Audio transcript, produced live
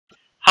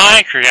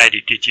Hi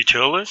Creative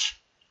Digitoolers.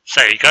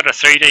 So you got a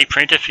 3D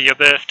printer for your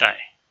birthday.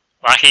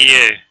 Lucky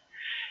you.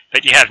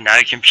 But you have no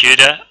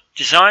computer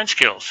design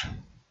skills.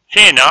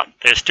 Fear not,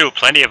 there's still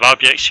plenty of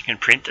objects you can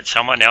print that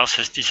someone else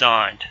has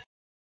designed.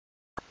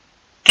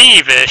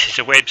 Thingiverse is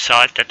a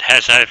website that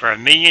has over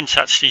 1 million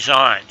such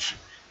designs,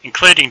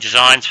 including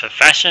designs for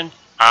fashion,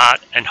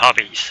 art and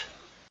hobbies.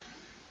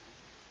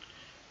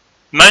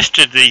 Most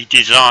of the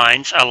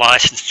designs are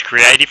licensed to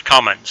Creative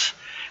Commons,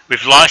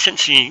 with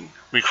licensing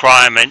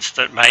requirements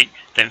that make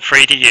them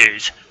free to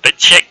use, but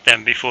check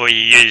them before you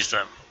use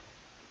them.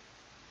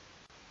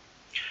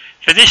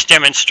 For this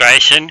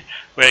demonstration,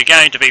 we're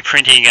going to be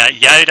printing a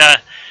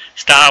Yoda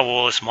Star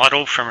Wars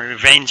model from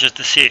Revenge of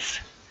the Sith.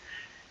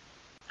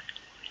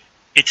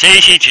 It's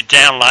easy to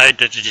download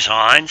the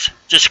designs,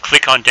 just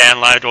click on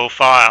Download All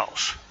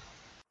Files.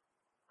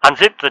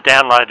 Unzip the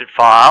downloaded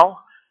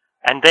file,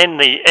 and then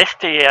the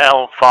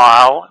STL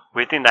file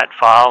within that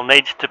file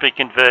needs to be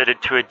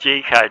converted to a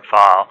G-code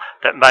file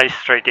that most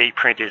 3D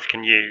printers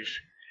can use.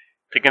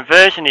 The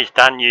conversion is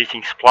done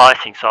using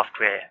splicing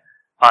software.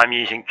 I'm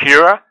using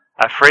Cura,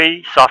 a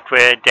free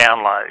software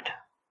download.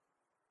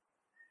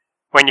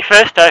 When you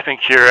first open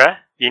Cura,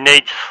 you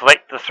need to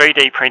select the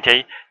 3D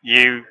printer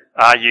you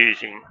are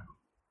using.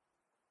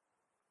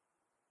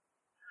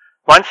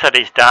 Once that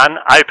is done,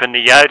 open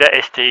the Yoda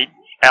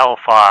STL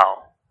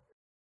file.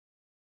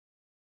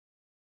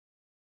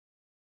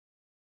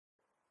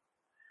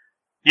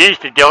 Use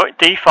the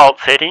default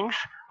settings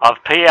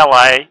of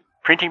PLA,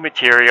 printing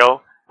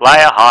material,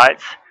 layer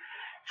heights,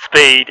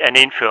 speed and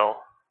infill.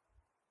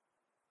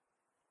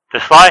 The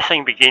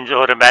slicing begins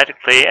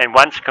automatically, and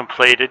once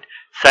completed,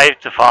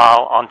 save the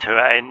file onto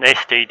an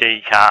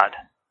SD card.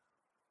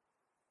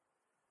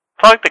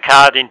 Plug the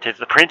card into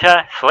the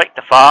printer, select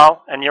the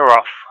file and you're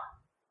off.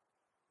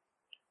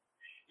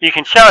 You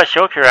can show us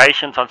your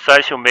creations on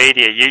social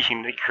media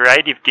using the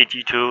Creative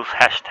Digitools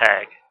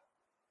hashtag.